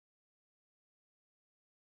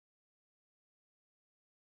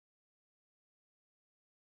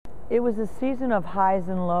It was a season of highs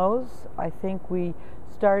and lows. I think we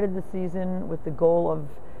started the season with the goal of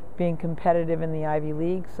being competitive in the Ivy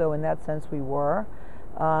League, so in that sense we were.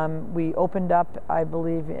 We opened up, I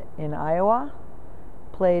believe, in Iowa,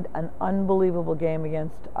 played an unbelievable game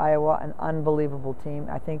against Iowa, an unbelievable team.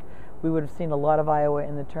 I think we would have seen a lot of Iowa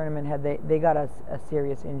in the tournament had they got a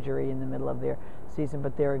serious injury in the middle of their season,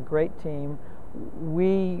 but they're a great team.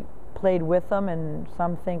 We played with them, and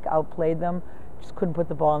some think outplayed them. Just couldn't put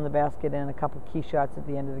the ball in the basket and a couple key shots at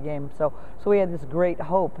the end of the game. So we had this great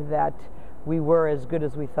hope that we were as good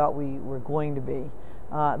as we thought we were going to be.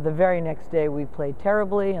 The very next day we played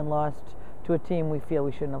terribly and lost to a team we feel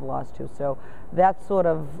we shouldn't have lost to. So that sort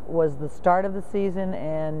of was the start of the season,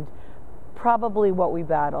 and probably what we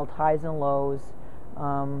battled, highs and lows,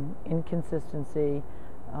 inconsistency.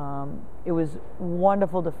 It was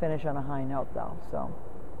wonderful to finish on a high note, though. So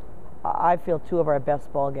I feel two of our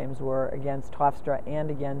best ball games were against Hofstra and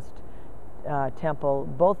against Temple.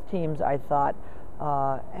 Both teams, I thought,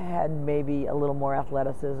 had maybe a little more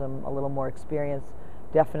athleticism, a little more experience,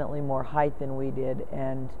 definitely more height than we did,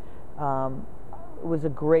 and it was a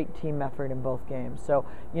great team effort in both games. So,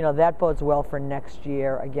 you know, that bodes well for next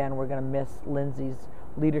year. Again, we're going to miss Lindsay's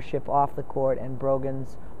leadership off the court and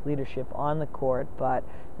Brogan's leadership on the court, but,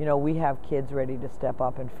 you know, we have kids ready to step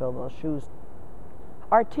up and fill those shoes.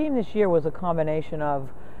 Our team this year was a combination of,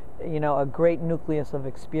 you know, a great nucleus of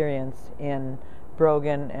experience in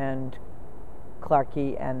Brogan and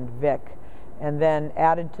Clarkey and Vic, and then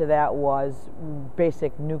added to that was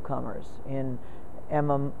basic newcomers in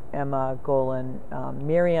Emma Golan.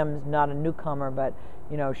 Miriam's not a newcomer, but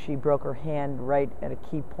you know, she broke her hand right at a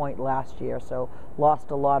key point last year, so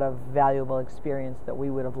lost a lot of valuable experience that we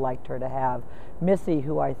would have liked her to have. Missy,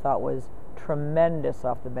 who I thought was tremendous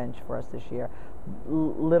off the bench for us this year,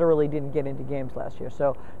 literally didn't get into games last year.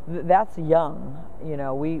 So that's young. You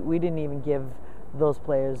know, we didn't even give those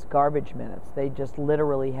players garbage minutes. They just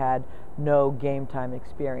literally had no game time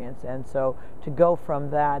experience. And so to go from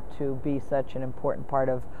that to be such an important part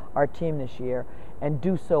of our team this year and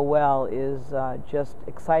do so well is just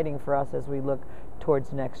exciting for us as we look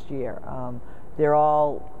towards next year. They're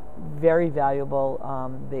all very valuable.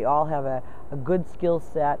 They all have a good skill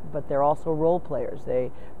set, but they're also role players.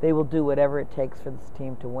 They will do whatever it takes for this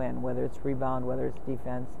team to win, whether it's rebound, whether it's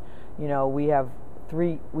defense. You know, we had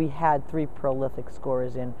three prolific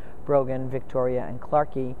scorers in Brogan, Victoria, and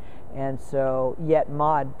Clarkey, and so yet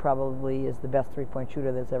Maud probably is the best three-point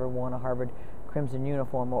shooter that's ever worn a Harvard Crimson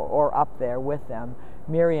uniform, or up there with them.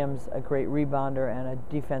 Miriam's a great rebounder and a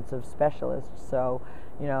defensive specialist, so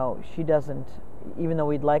you know, she doesn't, even though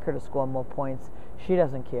we'd like her to score more points, she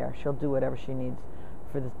doesn't care. She'll do whatever she needs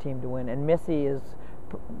for this team to win. And Missy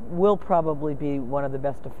will probably be one of the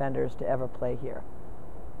best defenders to ever play here.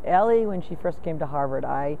 Ellie, when she first came to Harvard,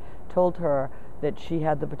 I told her that she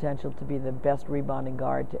had the potential to be the best rebounding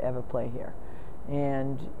guard to ever play here.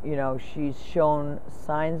 And, you know, she's shown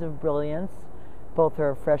signs of brilliance both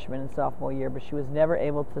her freshman and sophomore year, but she was never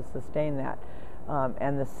able to sustain that.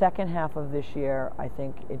 And the second half of this year, I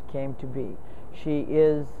think it came to be. She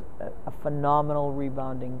is a phenomenal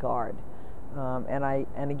rebounding guard.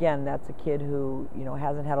 And again, that's a kid who, you know,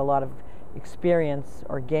 hasn't had a lot of experience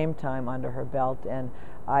or game time under her belt, and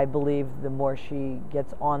I believe the more she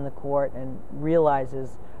gets on the court and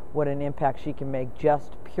realizes what an impact she can make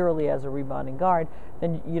just purely as a rebounding guard,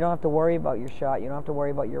 then you don't have to worry about your shot, you don't have to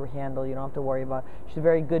worry about your handle, you don't have to worry about, she's a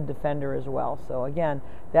very good defender as well. So again,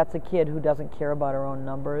 that's a kid who doesn't care about her own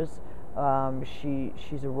numbers.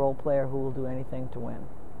 She's a role player who will do anything to win.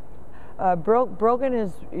 Brogan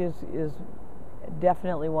is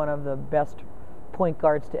definitely one of the best point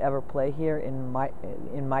guards to ever play here in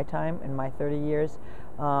my time, in my 30 years.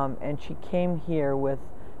 And she came here with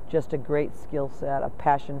just a great skill set, a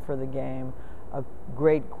passion for the game, a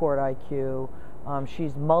great court IQ.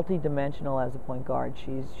 She's multi-dimensional as a point guard.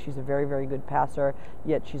 She's a very, very good passer,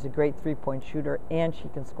 yet she's a great three-point shooter, and she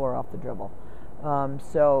can score off the dribble.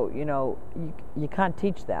 So, you know, you can't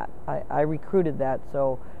teach that. I recruited that,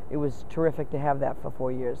 so it was terrific to have that for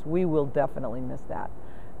 4 years. We will definitely miss that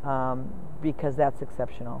because that's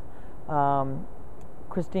exceptional.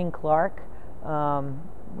 Christine Clark,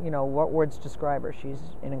 you know, what words describe her? She's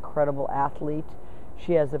an incredible athlete.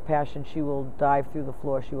 She has a passion. She will dive through the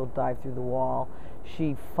floor. She will dive through the wall.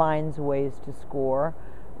 She finds ways to score.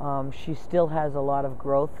 She still has a lot of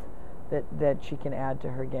growth that she can add to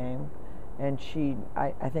her game. And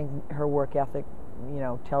I think her work ethic, you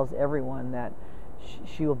know, tells everyone that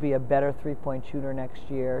she will be a better three-point shooter next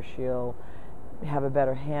year. She'll have a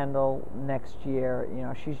better handle next year. You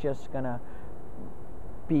know, she's just going to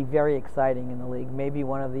be very exciting in the league. Maybe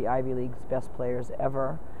one of the Ivy League's best players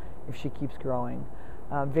ever. if she keeps growing.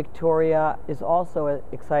 Victoria is also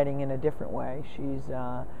exciting in a different way.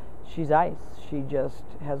 She's ice. She just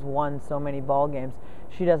has won so many ball games.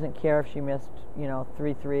 She doesn't care if she missed,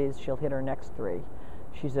 3 threes. She'll hit her next 3.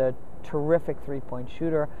 She's a terrific three-point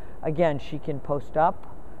shooter. Again, she can post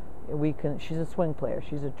up. She's a swing player.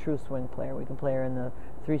 She's a true swing player. We can play her in the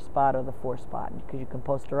 3 spot or the 4 spot because you can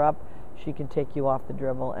post her up. She can take you off the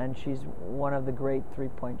dribble, and she's one of the great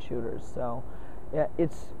three-point shooters. So, yeah,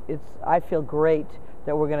 I feel great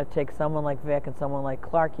that we're going to take someone like Vic and someone like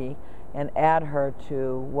Clarkey and add her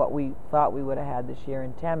to what we thought we would have had this year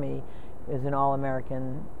in Temi as an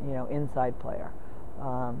All-American, inside player.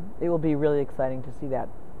 It will be really exciting to see that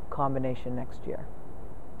combination next year.